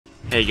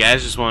Hey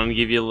guys, just wanted to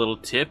give you a little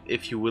tip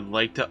if you would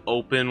like to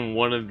open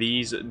one of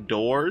these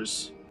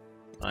doors.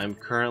 I'm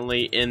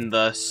currently in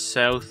the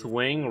south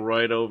wing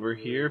right over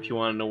here if you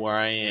want to know where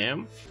I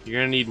am. You're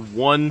going to need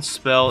one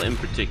spell in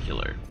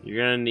particular.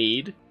 You're going to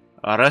need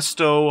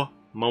Arresto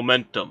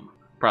Momentum.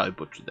 Probably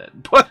butchered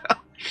that, but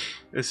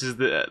this is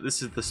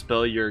the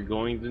spell you're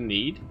going to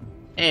need.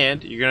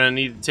 And you're going to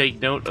need to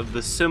take note of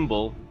the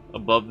symbol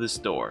above this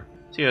door.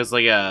 See, it's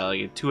like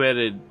a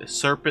two-headed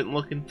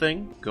serpent-looking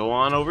thing. Go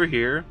on over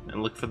here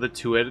and look for the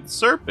two-headed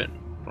serpent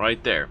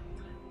right there.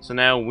 So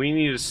now we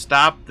need to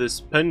stop this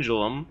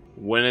pendulum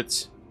when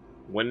it's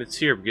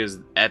here, because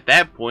at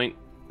that point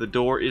the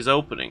door is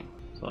opening.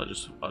 So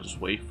I'll just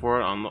wait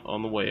for it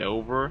on the way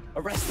over.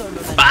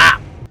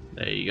 Bah!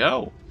 There you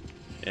go,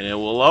 and it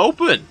will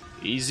open.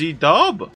 Easy dub.